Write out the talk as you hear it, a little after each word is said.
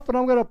and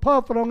I'm going to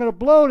puff and I'm going to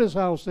blow this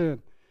house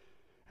in.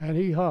 And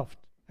he huffed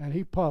and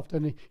he puffed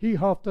and he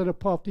huffed and he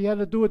puffed. He had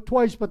to do it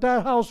twice, but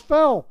that house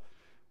fell.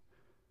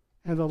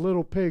 And the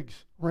little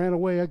pigs ran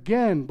away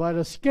again by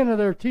the skin of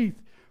their teeth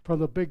from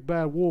the big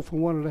bad wolf who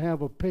wanted to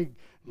have a pig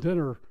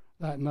dinner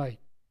that night.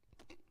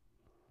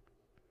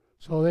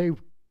 So they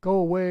go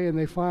away and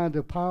they find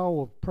a pile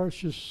of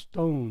precious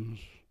stones.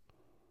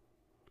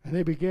 And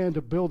they began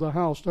to build a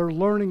house. They're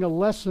learning a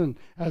lesson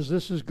as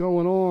this is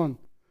going on.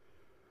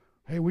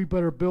 Hey, we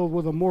better build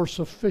with a more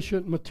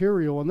sufficient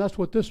material. And that's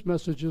what this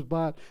message is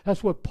about.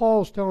 That's what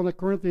Paul's telling the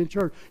Corinthian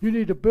church. You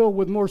need to build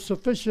with more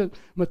sufficient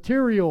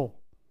material.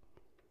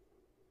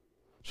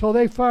 So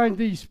they find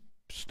these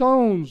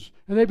stones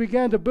and they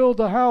began to build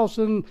a house,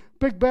 and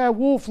Big Bad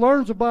Wolf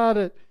learns about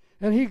it.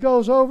 And he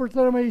goes over to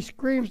them and he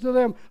screams to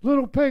them,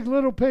 little pig,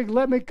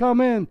 let me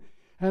come in.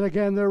 And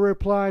again their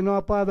reply,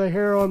 not by the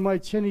hair on my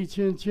chinny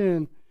chin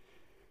chin.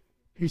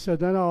 He said,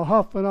 then I'll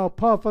huff and I'll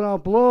puff and I'll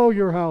blow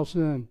your house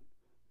in.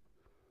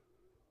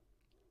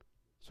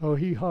 So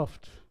he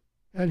huffed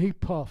and he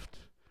puffed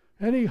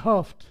and he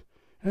huffed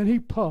and he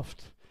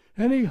puffed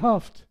and he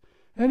huffed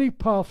and he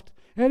puffed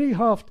and he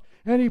huffed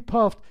and he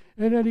puffed,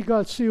 and then he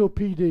got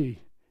COPD.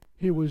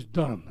 He was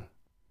done.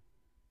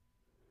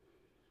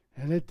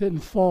 And it didn't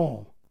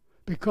fall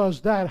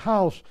because that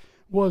house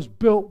was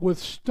built with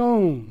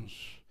stones,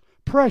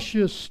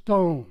 precious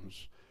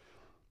stones.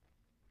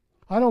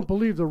 I don't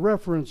believe the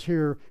reference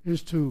here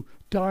is to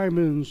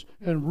diamonds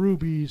and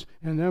rubies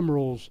and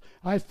emeralds.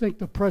 I think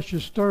the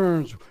precious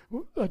stones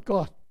that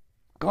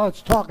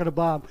God's talking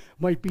about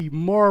might be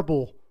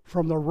marble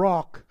from the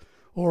rock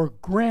or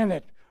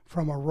granite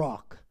from a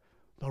rock.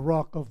 The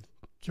rock of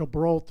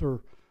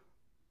Gibraltar,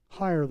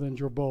 higher than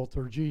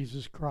Gibraltar,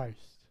 Jesus Christ.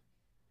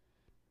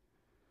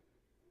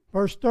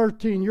 Verse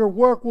 13, your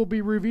work will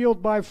be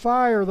revealed by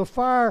fire. The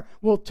fire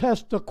will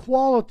test the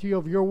quality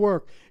of your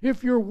work.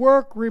 If your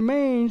work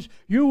remains,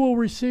 you will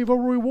receive a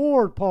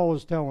reward, Paul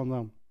is telling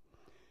them.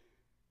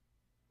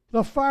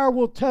 The fire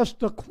will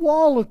test the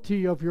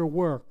quality of your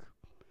work.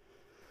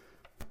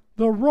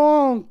 The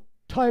wrong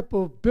type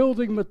of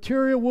building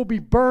material will be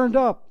burned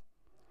up.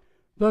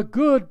 The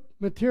good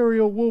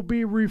material will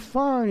be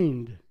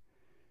refined,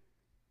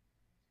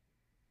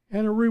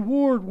 and a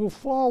reward will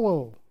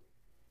follow.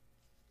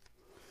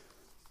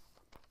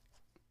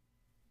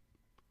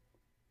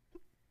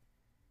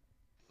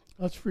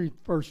 Let's read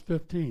verse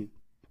 15.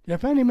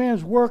 If any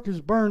man's work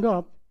is burned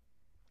up,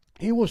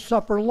 he will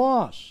suffer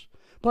loss,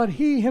 but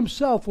he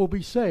himself will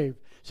be saved.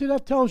 See,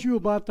 that tells you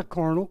about the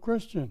carnal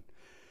Christian.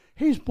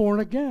 He's born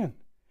again.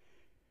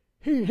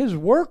 His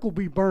work will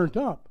be burned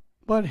up,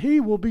 but he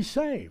will be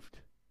saved.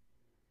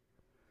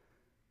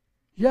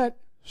 Yet,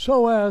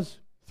 so as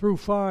through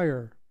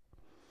fire,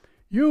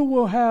 you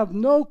will have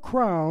no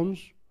crowns,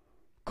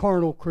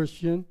 carnal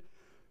Christian,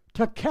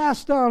 to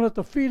cast down at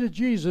the feet of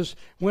Jesus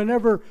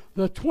whenever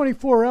the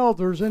 24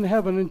 elders in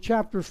heaven, in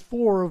chapter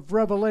 4 of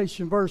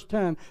Revelation, verse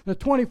 10, the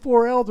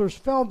 24 elders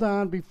fell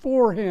down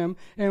before him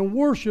and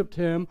worshipped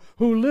him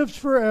who lives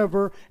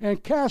forever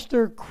and cast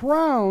their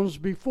crowns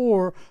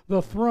before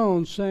the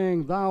throne,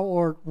 saying, thou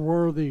art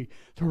worthy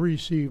to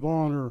receive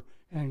honor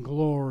and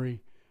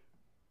glory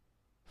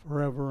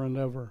forever and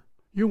ever.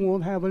 You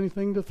won't have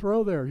anything to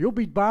throw there. You'll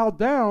be bowed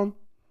down,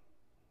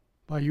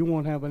 but you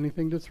won't have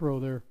anything to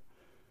throw there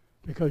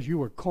because you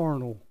were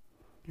carnal.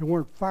 You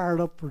weren't fired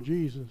up for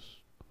Jesus.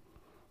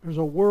 There's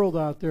a world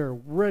out there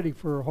ready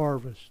for a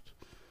harvest,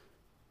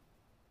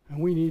 and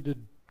we need to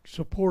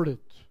support it.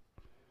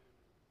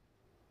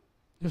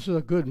 This is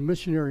a good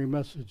missionary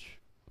message.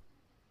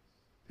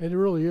 It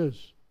really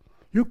is.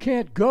 You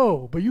can't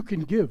go, but you can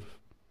give.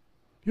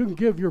 You can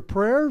give your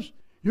prayers.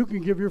 You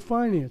can give your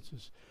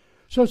finances.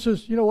 So it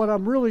says, you know what,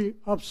 I'm really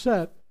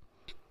upset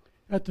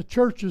at the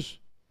churches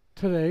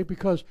today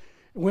because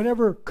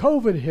whenever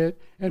COVID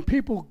hit and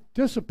people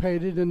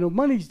dissipated and the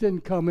monies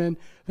didn't come in,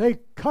 they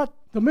cut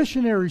the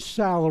missionaries'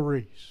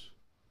 salaries.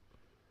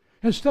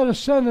 Instead of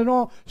selling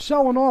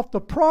off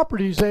the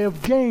properties they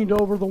have gained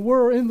over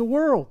in the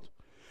world.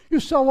 You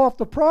sell off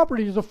the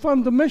properties to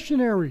fund the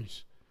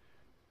missionaries.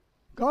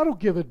 God will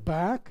give it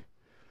back.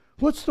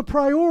 What's the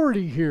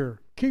priority here?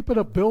 Keeping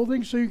a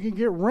building so you can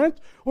get rent,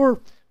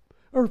 or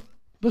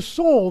the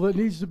soul that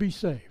needs to be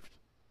saved?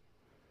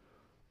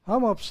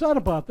 I'm upset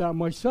about that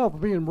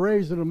myself, being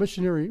raised in a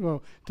missionary,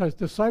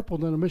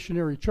 discipled in a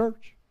missionary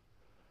church.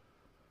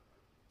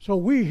 So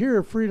we here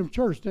at Freedom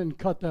Church didn't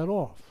cut that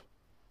off.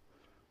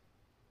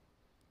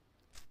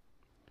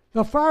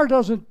 The fire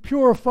doesn't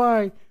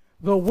purify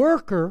the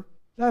worker.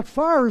 That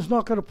fire is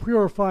not going to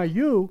purify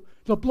you.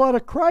 The blood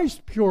of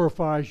Christ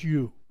purifies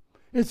you.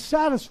 It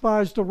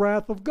satisfies the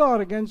wrath of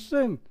God against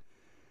sin.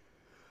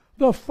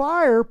 The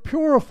fire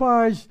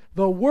purifies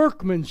the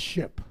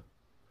workmanship.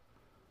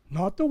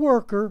 Not the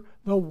worker,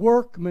 the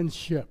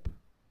workmanship.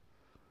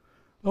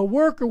 The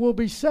worker will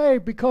be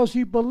saved because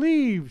he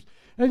believes.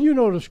 And you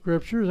know the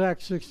scriptures,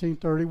 Acts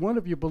 16:31.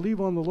 If you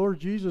believe on the Lord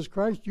Jesus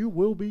Christ, you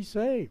will be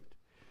saved.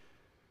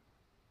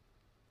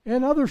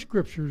 And other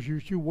scriptures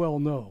you well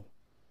know.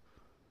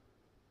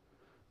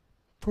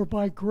 For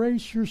by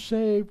grace you're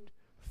saved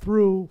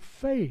through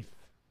faith.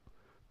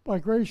 By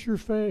grace you're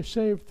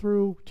saved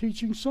through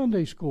teaching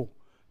Sunday school.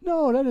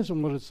 No, that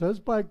isn't what it says.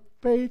 By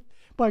faith,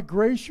 by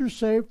grace you're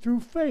saved through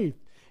faith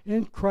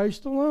in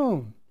Christ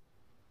alone.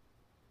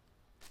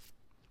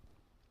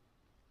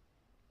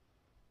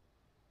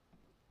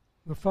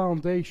 The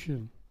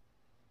foundation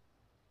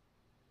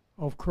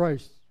of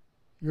Christ,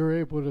 you're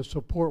able to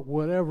support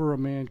whatever a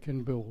man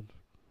can build,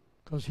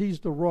 because he's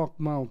the rock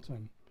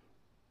mountain.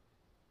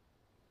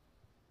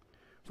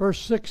 Verse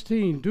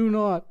 16, do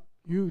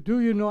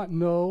you not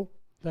know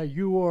that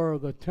you are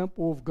the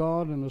temple of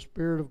God and the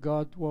Spirit of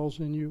God dwells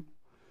in you?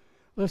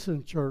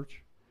 Listen,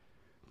 church,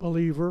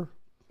 believer,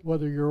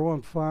 whether you're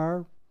on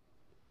fire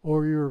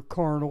or you're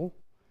carnal,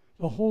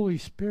 the Holy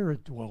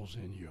Spirit dwells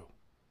in you.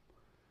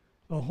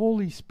 The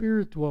Holy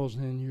Spirit dwells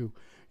in you.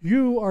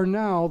 You are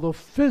now the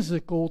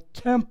physical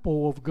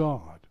temple of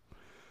God.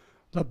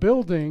 The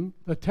building,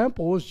 the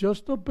temple, is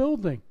just a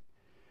building.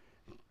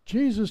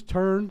 Jesus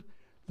turned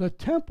the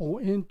temple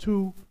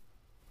into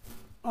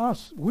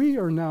us. We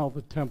are now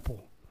the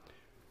temple.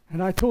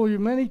 And I told you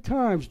many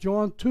times,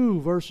 John 2,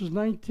 verses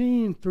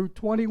 19 through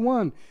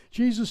 21,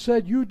 Jesus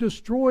said, you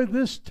destroy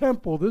this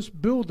temple, this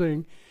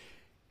building,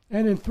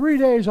 and in 3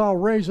 days I'll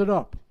raise it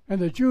up. And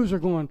the Jews are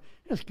going,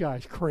 this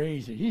guy's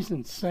crazy. He's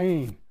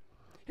insane.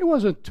 He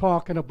wasn't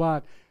talking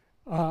about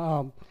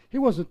a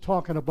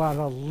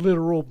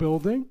literal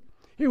building.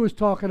 He was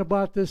talking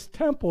about this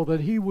temple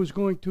that he was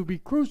going to be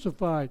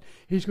crucified.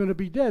 He's going to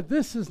be dead.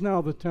 This is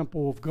now the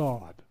temple of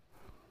God.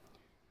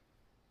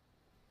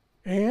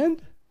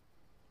 And,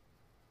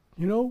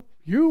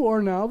 you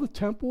are now the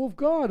temple of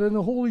God, and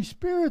the Holy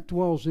Spirit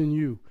dwells in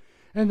you.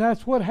 And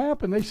that's what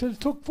happened. They said it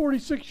took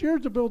 46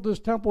 years to build this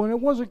temple, and it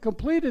wasn't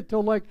completed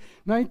till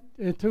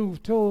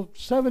till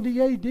 70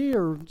 A.D.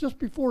 or just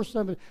before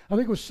 70. I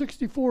think it was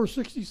 64 or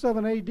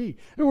 67 A.D.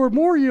 There were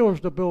more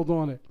years to build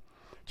on it.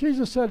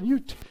 Jesus said,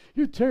 you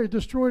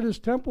destroy this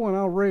temple, and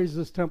I'll raise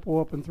this temple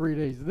up in 3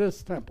 days.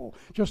 This temple,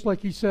 just like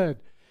he said,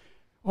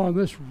 on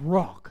this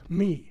rock,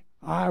 me,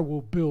 I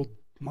will build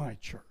my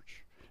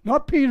church.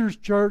 Not Peter's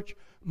church,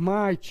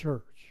 my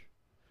church.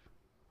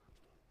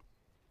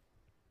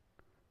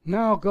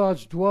 Now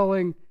God's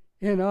dwelling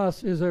in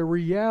us is a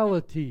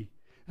reality.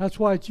 That's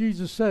why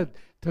Jesus said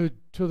to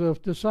the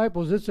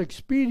disciples, it's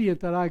expedient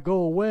that I go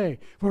away.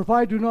 For if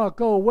I do not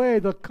go away,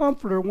 the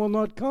Comforter will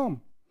not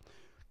come.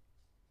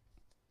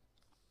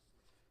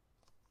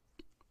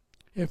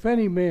 If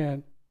any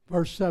man,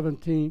 verse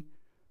 17,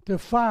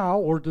 defile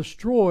or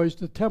destroys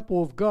the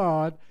temple of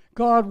God,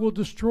 God will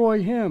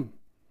destroy him.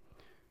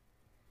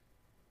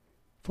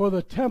 For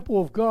the temple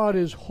of God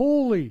is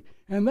holy,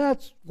 and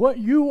that's what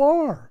you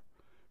are.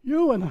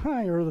 You and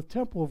I are the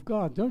temple of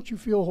God. Don't you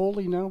feel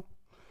holy now?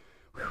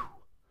 Whew.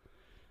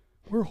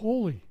 We're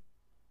holy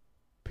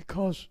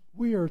because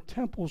we are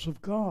temples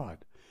of God.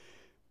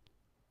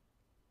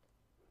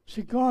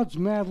 See, God's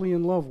madly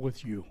in love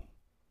with you.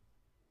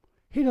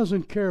 He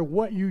doesn't care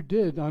what you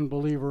did,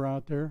 unbeliever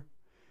out there.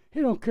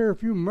 He don't care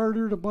if you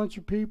murdered a bunch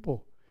of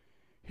people.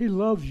 He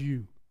loves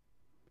you,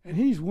 and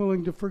he's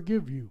willing to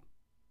forgive you.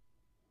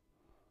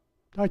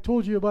 I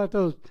told you about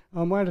those.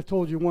 I might have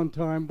told you one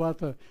time about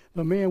the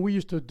man we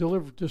used to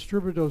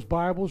distribute those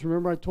Bibles.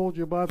 Remember I told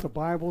you about the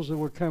Bibles that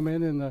would come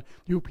in and the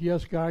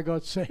UPS guy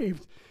got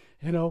saved?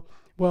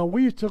 Well,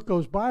 we took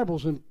those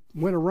Bibles and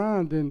went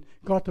around and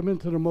got them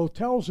into the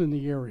motels in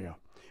the area.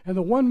 And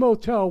the one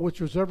motel, which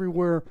was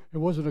everywhere, it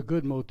wasn't a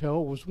good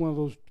motel. It was one of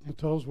those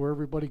motels where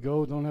everybody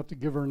goes, don't have to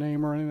give her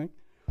name or anything.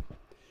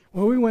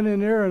 Well, we went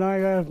in there,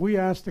 and we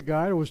asked the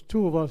guy. There was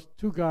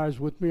two guys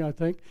with me, I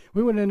think.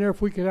 We went in there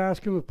if we could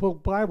ask him to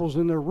put Bibles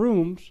in their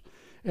rooms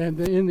and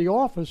in the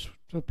office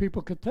so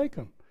people could take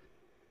them.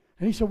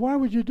 And he said, why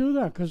would you do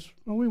that? Because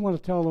we want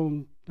to tell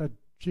them that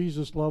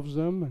Jesus loves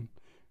them and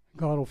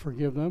God will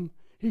forgive them.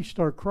 He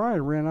started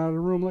crying, ran out of the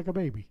room like a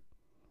baby.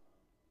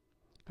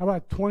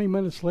 About 20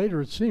 minutes later,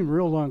 it seemed a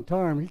real long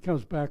time, he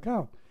comes back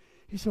out.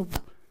 He said,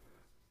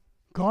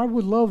 God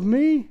would love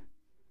me?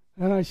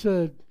 And I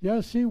said,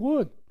 yes, he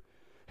would.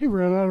 He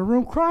ran out of the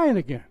room crying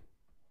again.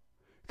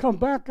 Come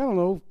back,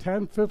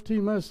 10,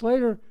 15 minutes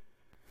later,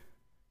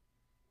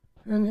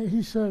 and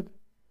he said,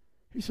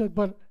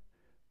 but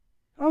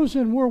I was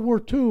in World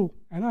War II,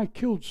 and I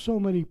killed so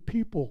many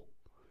people.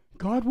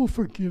 God will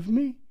forgive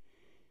me?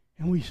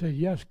 And we said,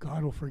 yes,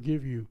 God will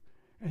forgive you.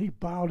 And he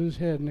bowed his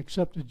head and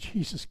accepted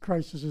Jesus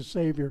Christ as his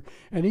Savior.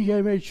 And he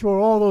made sure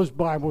all those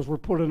Bibles were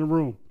put in the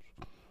room.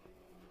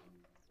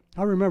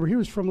 I remember he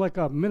was from like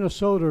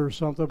Minnesota or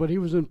something, but he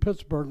was in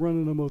Pittsburgh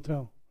running a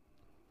motel.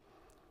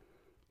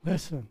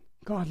 Listen,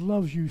 God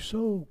loves you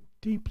so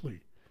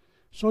deeply.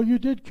 So you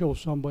did kill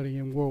somebody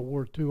in World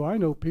War II. I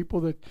know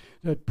people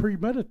that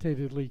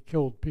premeditatedly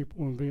killed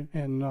people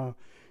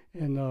in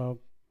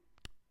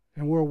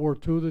World War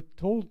II that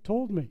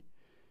told me.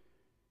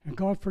 And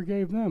God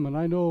forgave them. And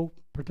I know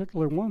a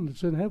particular one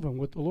that's in heaven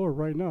with the Lord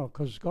right now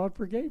because God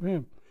forgave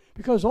him.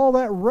 Because all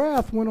that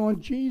wrath went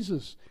on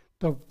Jesus.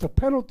 The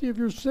penalty of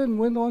your sin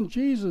went on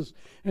Jesus,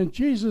 and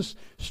Jesus'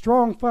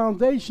 strong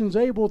foundation's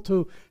able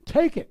to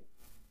take it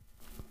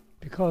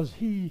because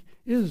he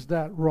is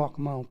that rock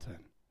mountain.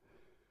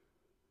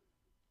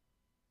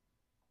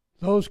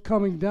 Those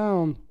coming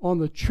down on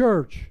the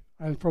church,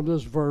 and from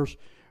this verse,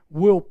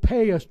 will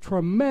pay a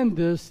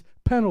tremendous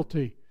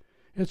penalty.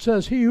 It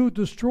says, he who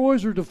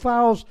destroys or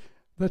defiles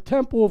the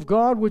temple of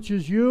God, which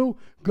is you,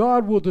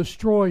 God will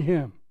destroy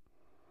him,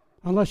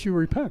 unless you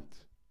repent.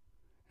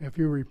 If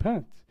you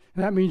repent,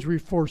 and that means we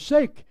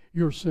forsake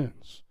your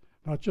sins.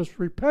 Not just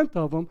repent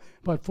of them,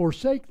 but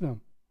forsake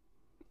them.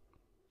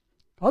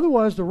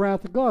 Otherwise, the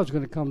wrath of God is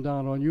going to come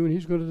down on you, and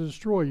he's going to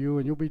destroy you,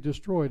 and you'll be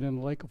destroyed in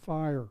the lake of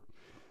fire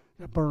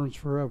that burns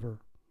forever.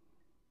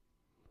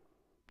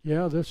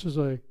 Yeah, this is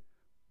a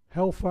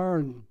hellfire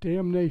and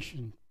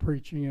damnation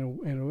preaching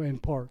in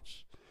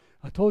parts.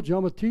 I told you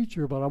I'm a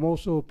teacher, but I'm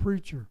also a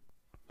preacher.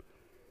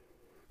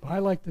 But I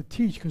like to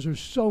teach because there's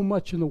so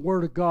much in the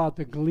Word of God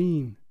to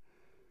glean.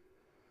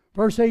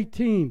 Verse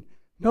 18,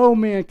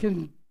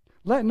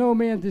 let no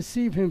man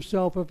deceive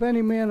himself. If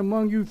any man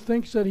among you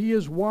thinks that he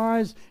is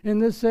wise in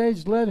this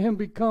age, let him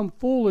become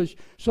foolish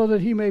so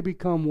that he may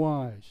become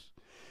wise.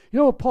 You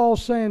know what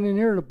Paul's saying in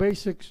here, the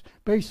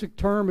basic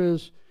term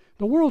is,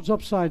 the world's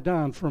upside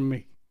down from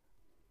me.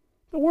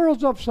 The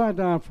world's upside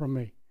down from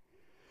me.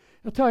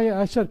 I'll tell you,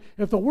 I said,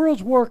 if the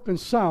world's working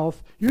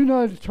south, you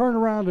know to turn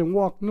around and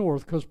walk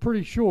north, because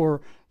pretty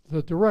sure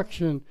the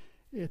direction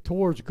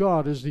towards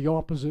God is the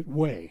opposite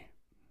way.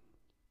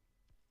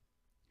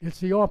 It's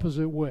the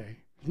opposite way.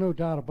 There's no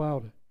doubt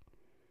about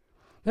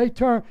it.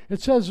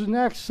 It says in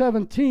Acts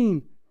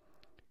 17,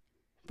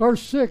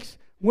 verse 6,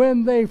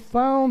 when they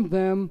found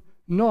them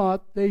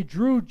not, they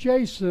drew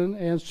Jason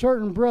and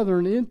certain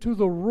brethren unto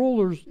the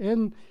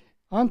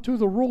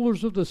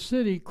rulers of the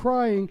city,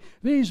 crying,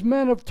 these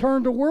men have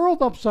turned the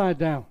world upside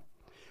down.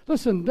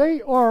 Listen,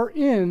 they are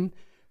in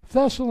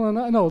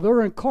Thessalonica. No,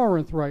 they're in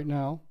Corinth right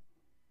now.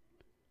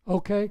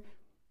 Okay?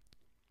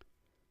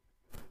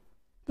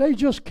 They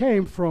just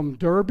came from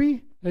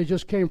Derbe. They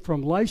just came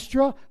from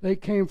Lystra. They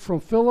came from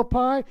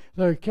Philippi.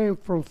 They came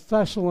from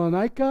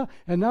Thessalonica.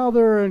 And now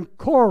they're in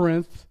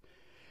Corinth.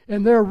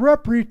 And their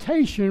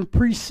reputation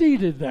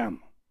preceded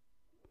them.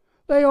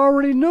 They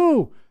already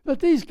knew that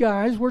these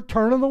guys were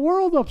turning the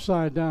world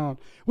upside down,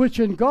 which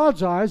in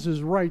God's eyes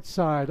is right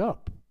side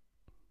up.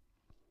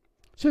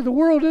 See, the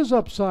world is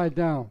upside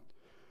down.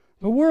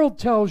 The world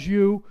tells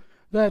you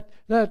that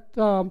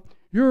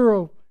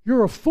you're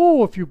a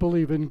fool if you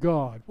believe in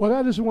God. Well,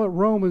 that isn't what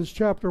Romans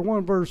chapter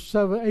 1, verse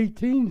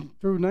 18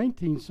 through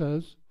 19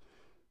 says.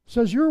 It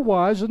says you're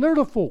wise and they're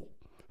the fool.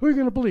 Who are you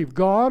going to believe,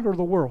 God or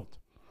the world?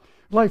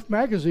 Life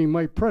magazine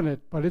might print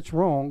it, but it's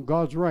wrong.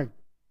 God's right.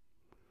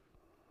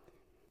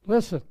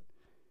 Listen.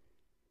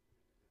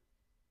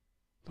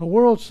 The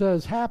world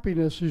says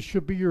happiness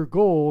should be your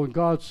goal, and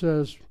God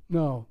says,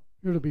 no,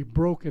 you're to be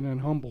broken and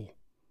humble.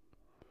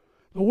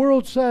 The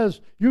world says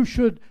you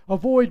should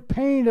avoid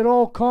pain at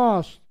all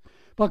costs,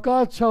 but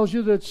God tells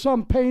you that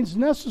some pain's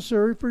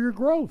necessary for your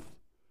growth.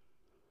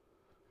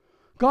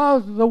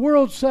 The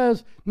world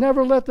says,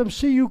 never let them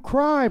see you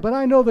cry, but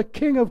I know the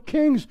King of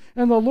Kings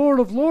and the Lord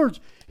of Lords.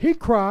 He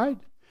cried.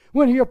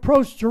 When he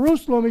approached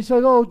Jerusalem, he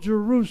said, oh,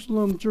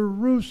 Jerusalem,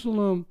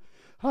 Jerusalem,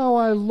 how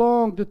I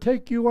long to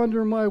take you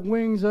under my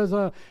wings as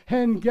a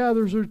hen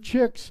gathers her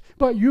chicks,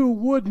 but you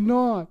would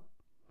not.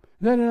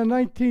 Then in the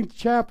 19th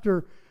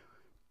chapter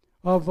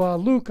of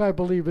Luke, I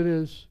believe it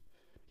is,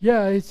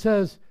 it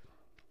says,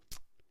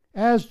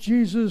 as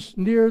Jesus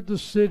neared the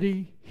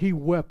city, he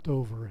wept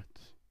over it.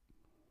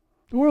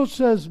 The world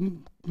says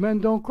men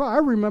don't cry. I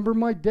remember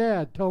my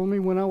dad telling me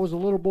when I was a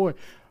little boy,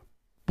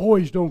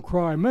 boys don't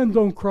cry, men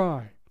don't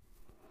cry.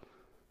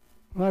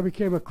 When I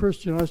became a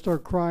Christian, I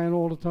started crying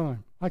all the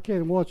time. I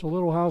can't watch a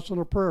Little House on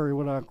the Prairie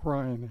without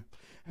crying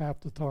half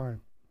the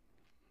time.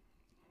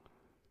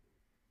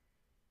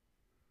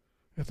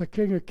 If the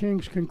King of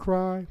Kings can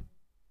cry,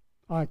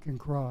 I can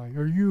cry,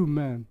 or you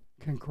men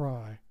can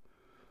cry.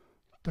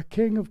 The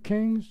King of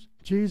Kings,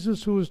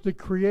 Jesus, who is the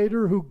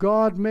Creator, who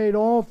God made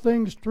all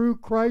things through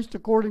Christ,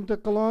 according to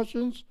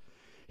Colossians,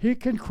 he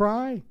can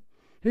cry.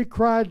 He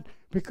cried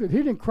because he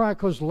didn't cry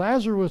because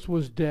Lazarus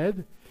was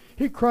dead.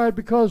 He cried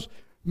because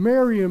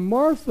Mary and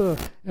Martha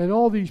and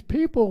all these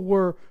people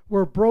were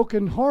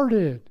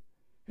brokenhearted,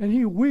 and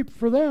he wept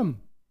for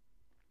them.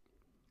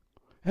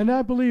 And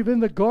I believe in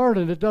the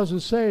garden it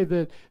doesn't say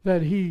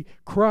that he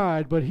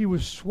cried, but he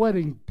was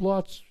sweating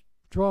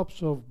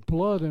drops of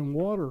blood and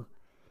water.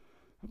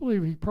 I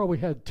believe he probably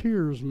had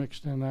tears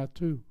mixed in that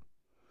too.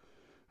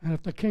 And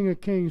if the King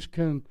of Kings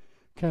can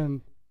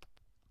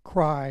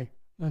cry,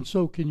 then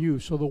so can you.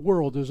 So the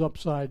world is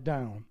upside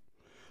down.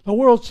 The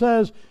world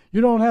says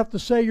you don't have to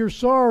say you're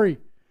sorry,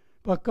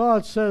 but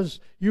God says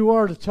you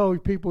are to tell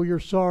people you're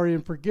sorry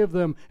and forgive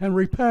them and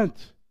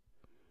repent.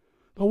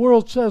 The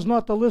world says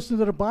not to listen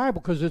to the Bible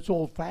because it's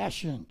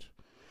old-fashioned.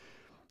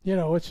 You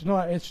know,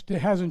 it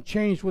hasn't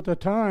changed with the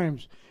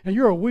times. And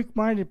you're a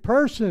weak-minded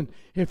person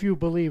if you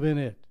believe in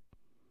it.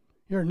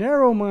 You're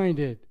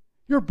narrow-minded.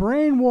 You're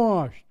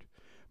brainwashed.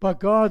 But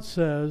God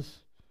says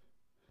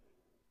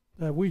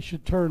that we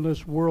should turn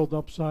this world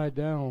upside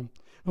down.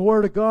 The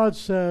Word of God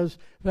says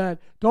that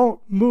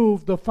don't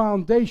move the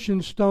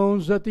foundation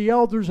stones that the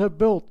elders have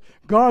built.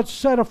 God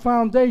set a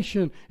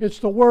foundation. It's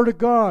the Word of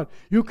God.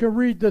 You can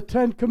read the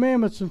 10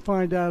 Commandments and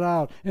find that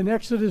out in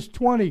Exodus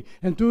 20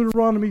 and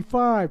Deuteronomy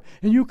 5.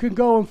 And you can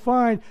go and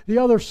find the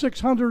other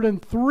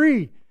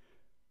 603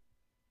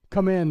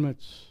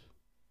 commandments.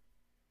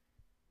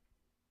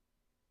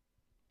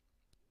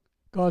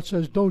 God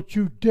says, don't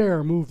you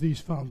dare move these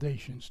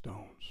foundation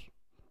stones.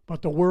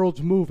 But the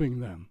world's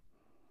moving them.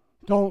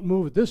 Don't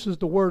move it. This is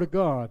the Word of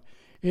God.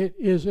 It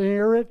is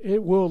inerrant,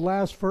 it will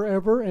last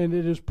forever, and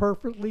it is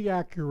perfectly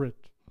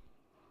accurate.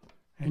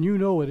 And you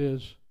know it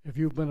is if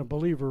you've been a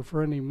believer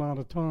for any amount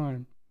of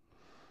time.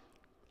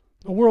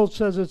 The world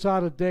says it's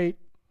out of date.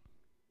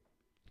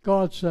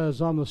 God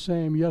says, I'm the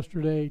same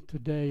yesterday,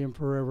 today, and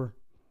forever.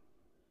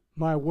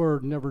 My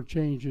word never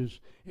changes.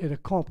 It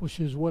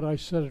accomplishes what I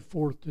set it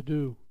forth to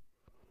do.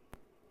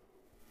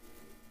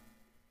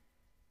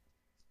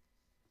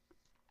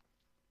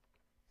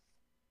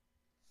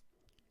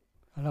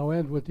 And I'll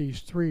end with these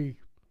 3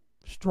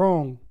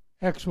 strong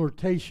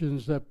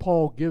exhortations that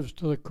Paul gives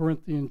to the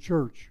Corinthian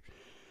church.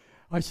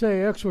 I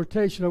say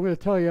exhortation, I'm going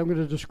to tell you, I'm going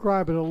to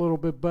describe it a little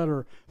bit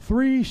better.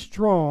 3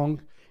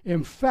 strong,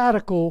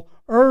 emphatical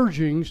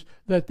urgings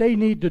that they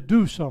need to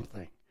do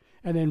something.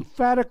 An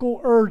emphatical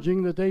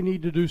urging that they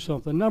need to do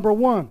something. Number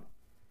 1,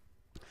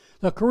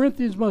 the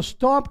Corinthians must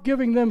stop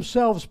giving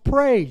themselves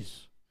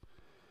praise.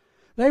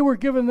 They were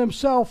giving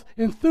themselves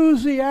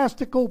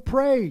enthusiastical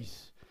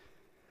praise.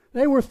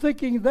 They were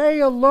thinking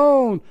they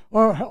alone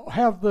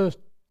have the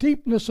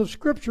deepness of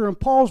Scripture, and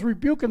Paul's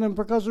rebuking them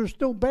because they're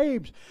still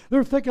babes.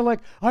 They're thinking like,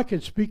 I can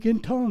speak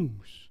in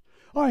tongues.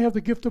 I have the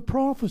gift of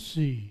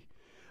prophecy.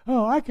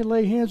 Oh, I can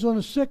lay hands on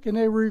the sick and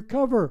they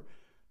recover.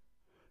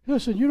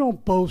 Listen, you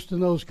don't boast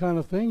in those kind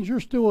of things. You're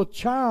still a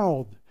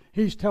child,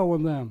 he's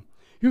telling them.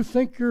 You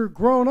think you're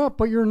grown up,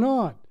 but you're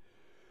not.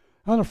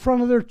 On the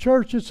front of their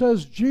church it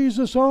says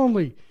Jesus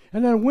only.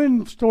 And then a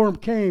windstorm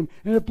came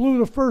and it blew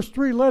the first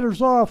 3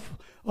 letters off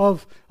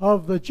of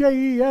the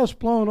JES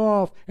blown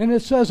off, and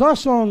it says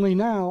us only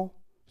now.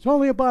 It's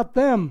only about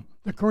them,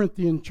 the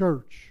Corinthian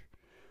church.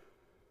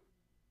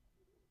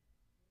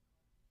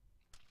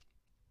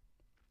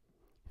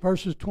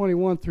 Verses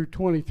 21 through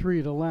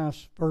 23, the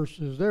last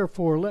verses.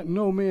 Therefore, let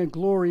no man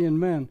glory in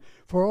men,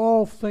 for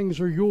all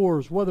things are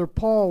yours, whether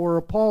Paul or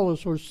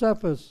Apollos or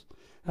Cephas,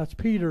 that's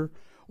Peter,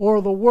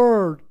 or the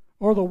Word,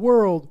 or the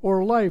world,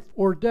 or life,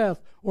 or death,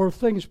 or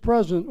things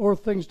present, or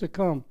things to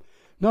come.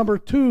 Number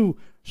 2,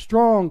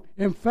 strong,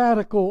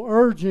 emphatical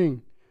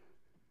urging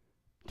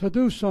to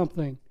do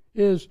something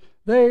is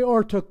they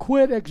are to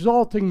quit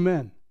exalting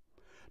men.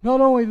 Not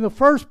only the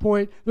first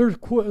point, they're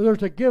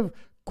to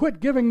quit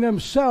giving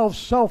themselves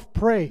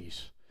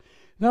self-praise.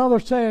 Now they're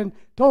saying,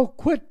 don't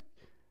quit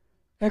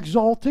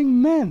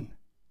exalting men.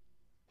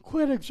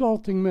 Quit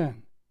exalting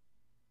men.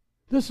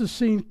 This is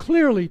seen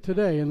clearly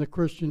today in the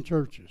Christian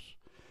churches.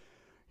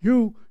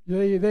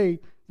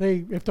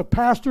 If the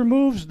pastor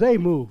moves, they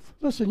move.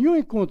 Listen, you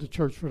ain't going to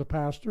church for the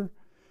pastor.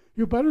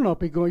 You better not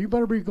be going. You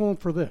better be going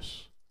for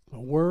this, the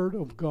Word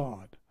of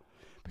God.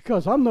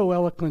 Because I'm no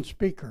eloquent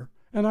speaker,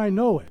 and I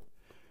know it.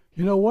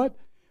 You know what?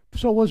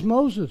 So was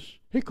Moses.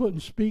 He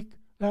couldn't speak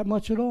that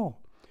much at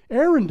all.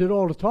 Aaron did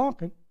all the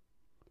talking.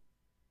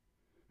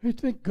 You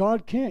think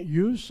God can't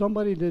use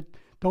somebody that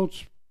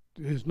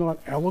is not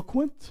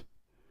eloquent?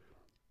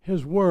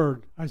 His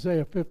Word,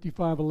 Isaiah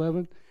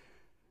 55:11,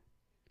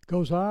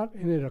 goes out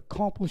and it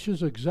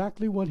accomplishes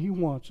exactly what he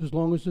wants as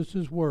long as it's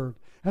his Word.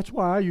 That's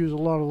why I use a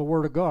lot of the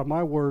Word of God.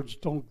 My words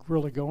don't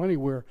really go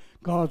anywhere.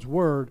 God's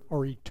Word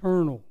are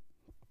eternal.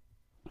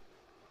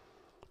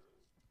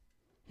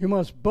 You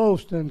must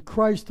boast in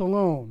Christ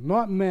alone,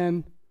 not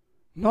men,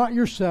 not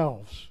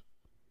yourselves.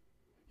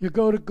 You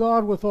go to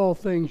God with all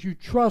things. You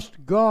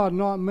trust God,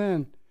 not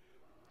men.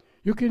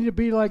 You can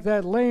be like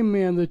that lame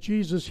man that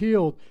Jesus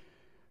healed.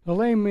 The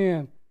lame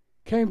man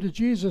came to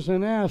Jesus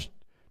and asked,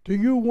 do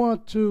you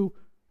want to,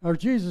 or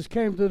Jesus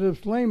came to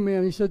this lame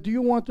man, he said, do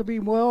you want to be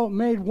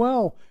made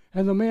well?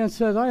 And the man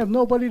said, I have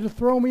nobody to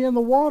throw me in the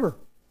water.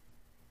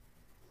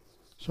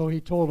 So he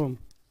told him,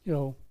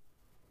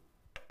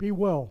 be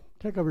well,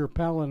 take up your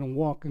pallet and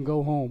walk and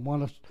go home.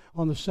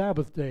 On the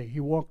Sabbath day,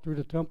 he walked through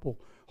the temple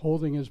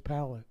holding his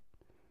pallet.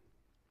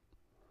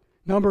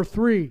 Number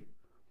 3,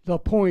 the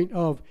point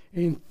of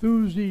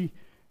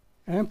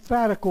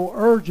emphatical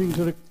urging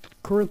to the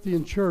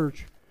Corinthian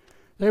church.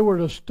 They were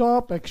to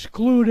stop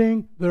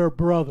excluding their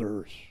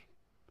brothers.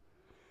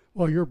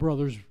 Well, your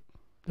brother's,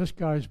 this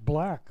guy's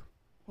black.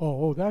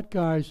 Oh, that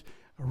guy's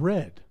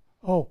red.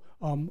 I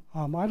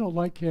don't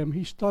like him.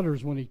 He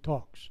stutters when he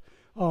talks.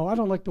 Oh, I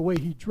don't like the way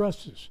he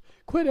dresses.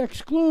 Quit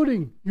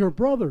excluding your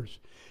brothers.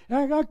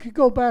 And I could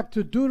go back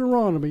to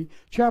Deuteronomy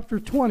chapter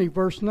 20,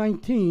 verse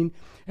 19.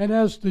 And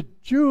as the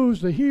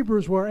Jews, the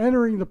Hebrews, were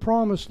entering the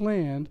promised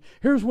land,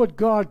 here's what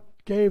God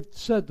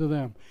said to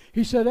them.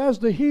 He said, as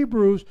the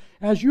Hebrews,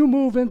 as you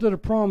move into the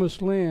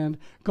promised land,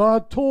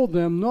 God told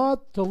them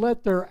not to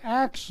let their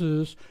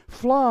axes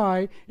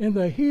fly in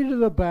the heat of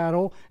the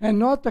battle and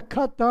not to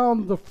cut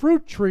down the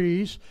fruit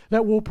trees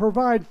that will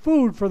provide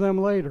food for them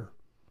later.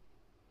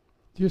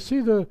 Do you see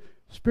the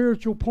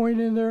spiritual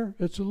point in there?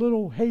 It's a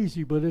little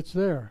hazy, but it's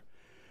there.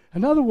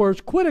 In other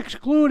words, quit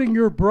excluding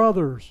your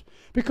brothers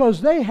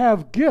because they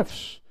have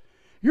gifts.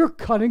 You're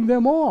cutting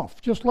them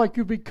off, just like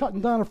you'd be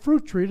cutting down a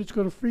fruit tree that's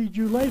going to feed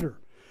you later.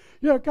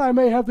 Yeah, a guy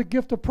may have the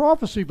gift of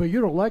prophecy, but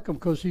you don't like him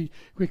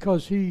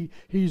because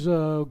he's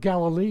a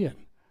Galilean.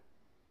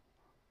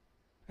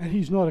 And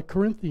he's not a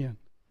Corinthian.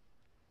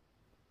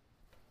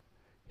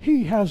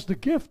 He has the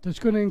gift that's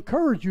going to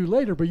encourage you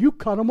later, but you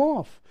cut him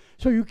off.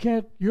 So you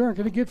aren't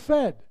going to get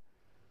fed.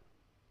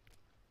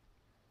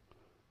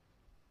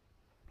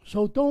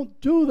 So don't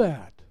do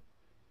that.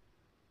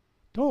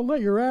 Don't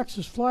let your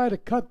axes fly to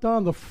cut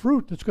down the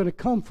fruit that's going to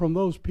come from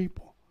those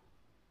people.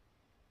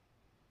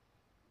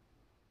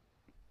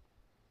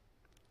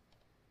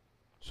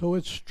 So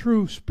it's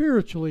true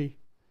spiritually.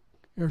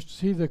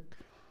 See, the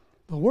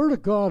Word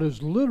of God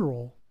is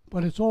literal,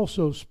 but it's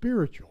also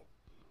spiritual.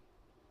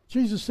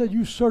 Jesus said,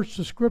 you search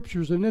the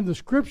Scriptures, and in the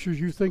Scriptures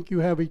you think you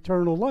have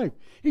eternal life.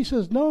 He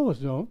says, no,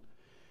 it don't.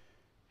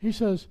 He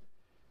says,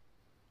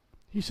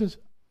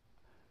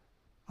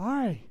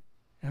 I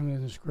am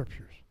in the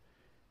Scriptures.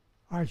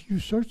 You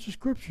search the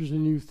Scriptures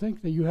and you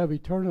think that you have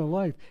eternal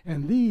life,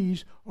 and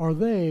these are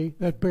they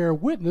that bear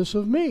witness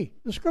of me.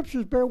 The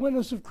Scriptures bear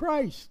witness of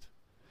Christ.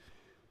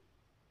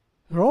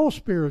 They're all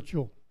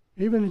spiritual.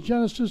 Even in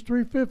Genesis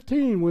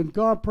 3:15, when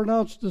God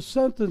pronounced the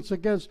sentence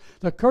against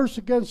the curse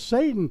against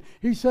Satan,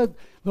 he said,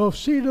 the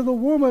seed of the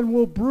woman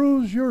will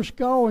bruise your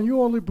skull and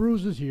you only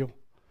bruise his heel.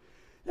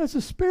 That's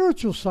the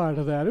spiritual side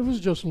of that. It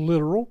was just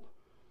literal.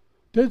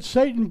 Did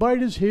Satan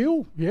bite his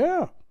heel?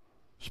 Yeah,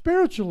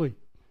 spiritually.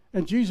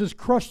 And Jesus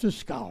crushed his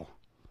skull.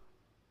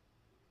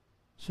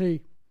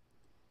 See,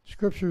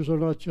 Scriptures are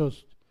not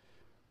just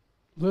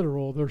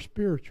literal, they're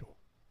spiritual.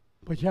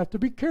 But you have to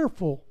be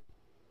careful,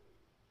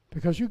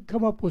 because you can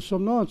come up with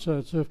some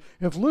nonsense.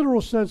 If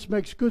literal sense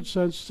makes good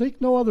sense,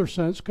 seek no other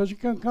sense, because you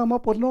can come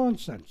up with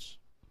nonsense.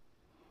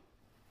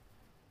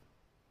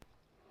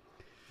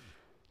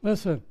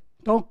 Listen,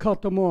 don't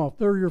cut them off.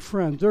 They're your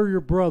friend. They're your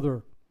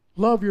brother.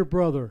 Love your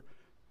brother.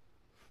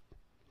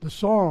 The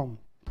Psalm,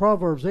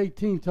 Proverbs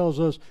 18 tells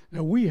us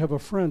that we have a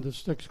friend that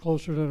sticks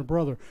closer than a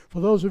brother. For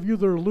those of you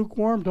that are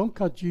lukewarm, don't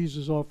cut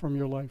Jesus off from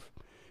your life.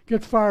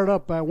 Get fired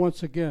up by it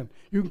once again.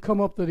 You can come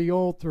up to the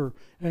altar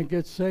and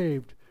get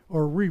saved,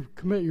 or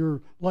recommit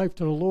your life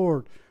to the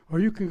Lord. Or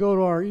you can go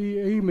to our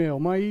email,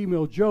 my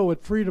email,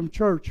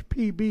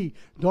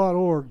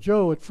 joe@freedomchurchpb.org,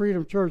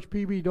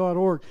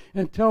 joe@freedomchurchpb.org,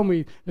 and tell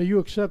me that you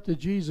accepted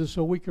Jesus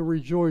so we can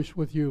rejoice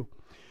with you.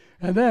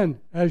 And then,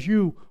 as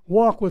you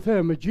walk with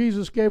him,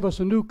 Jesus gave us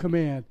a new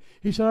command.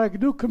 He said, a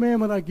new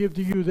commandment I give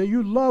to you, that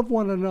you love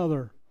one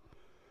another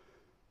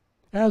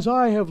as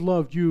I have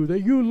loved you,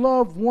 that you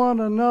love one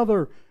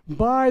another.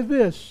 By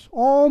this,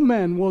 all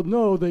men will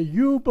know that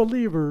you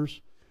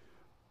believers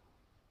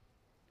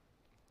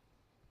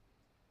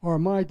are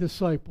my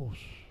disciples,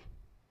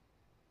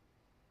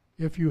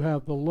 if you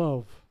have the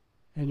love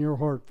in your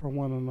heart for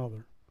one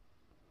another.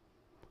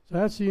 So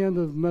that's the end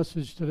of the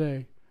message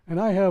today. And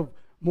I have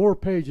more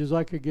pages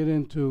I could get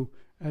into,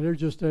 and there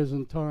just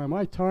isn't time.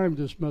 I timed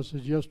this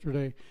message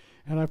yesterday,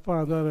 and I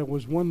found out it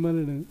was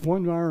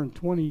 1 hour and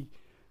 20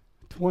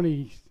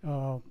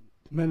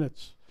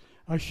 minutes.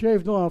 I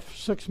shaved off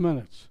 6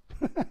 minutes.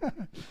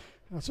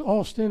 That's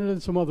all standing in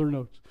some other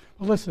notes.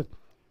 But listen,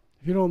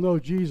 if you don't know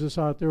Jesus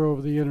out there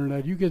over the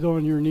internet, you get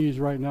on your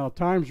knees right now.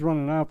 Time's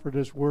running out for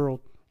this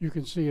world. You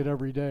can see it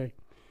every day.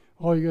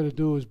 All you got to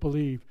do is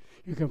believe.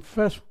 You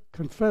confess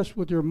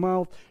with your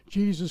mouth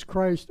Jesus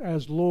Christ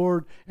as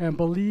Lord, and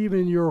believe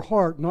in your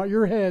heart, not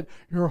your head,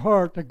 your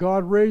heart, that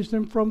God raised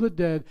him from the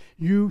dead.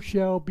 You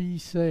shall be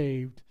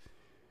saved.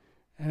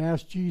 And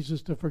ask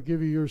Jesus to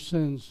forgive you your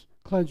sins,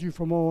 cleanse you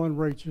from all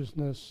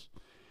unrighteousness,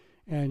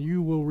 and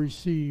you will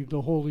receive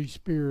the Holy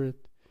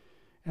Spirit.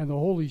 And the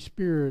Holy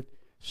Spirit,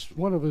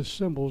 one of his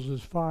symbols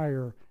is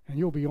fire, and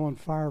you'll be on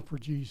fire for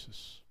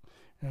Jesus.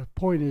 And the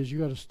point is, you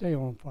got to stay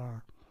on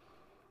fire.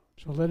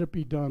 So let it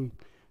be done.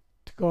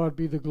 To God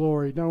be the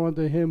glory. Now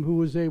unto him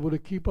who is able to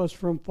keep us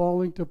from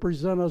falling, to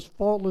present us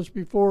faultless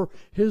before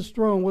his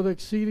throne with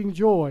exceeding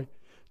joy.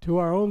 To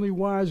our only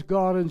wise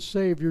God and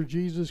Savior,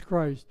 Jesus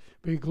Christ,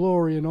 be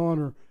glory and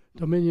honor,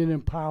 dominion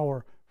and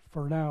power,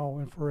 for now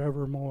and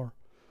forevermore.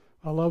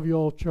 I love you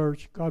all,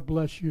 church. God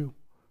bless you.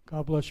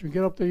 God bless you.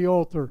 Get up to the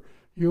altar.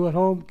 You at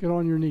home, get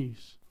on your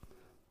knees.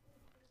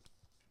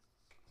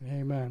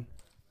 Amen.